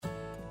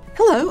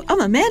Hello, I'm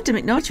Amanda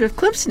McNulty with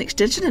Clemson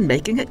Extension and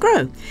Making It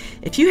Grow.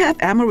 If you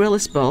have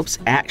amaryllis bulbs,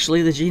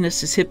 actually the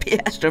genus is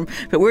Hippeastrum,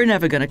 but we're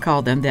never going to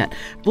call them that,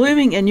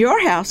 blooming in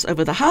your house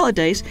over the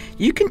holidays,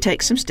 you can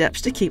take some steps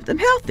to keep them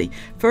healthy.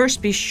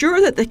 First, be sure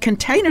that the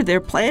container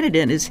they're planted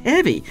in is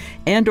heavy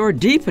and or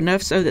deep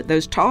enough so that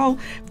those tall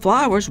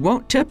flowers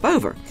won't tip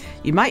over.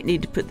 You might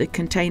need to put the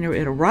container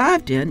it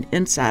arrived in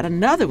inside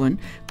another one,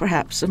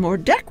 perhaps a more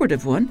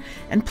decorative one,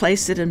 and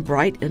place it in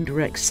bright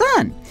indirect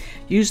sun.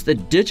 Use the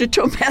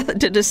digital method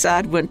to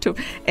decide when to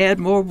add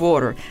more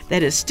water.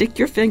 That is, stick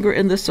your finger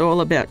in the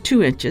soil about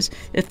 2 inches.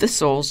 If the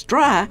soil's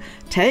dry,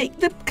 take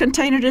the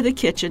container to the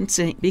kitchen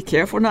sink. Be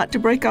careful not to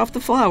break off the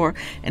flower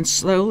and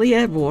slowly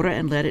add water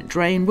and let it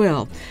drain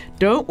well.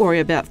 Don't worry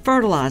about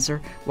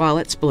fertilizer while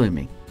it's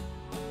blooming.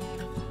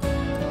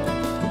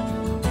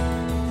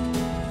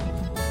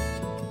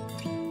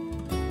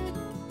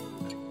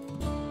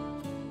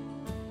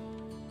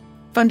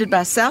 Funded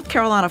by South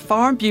Carolina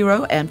Farm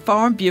Bureau and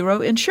Farm Bureau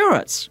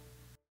Insurance.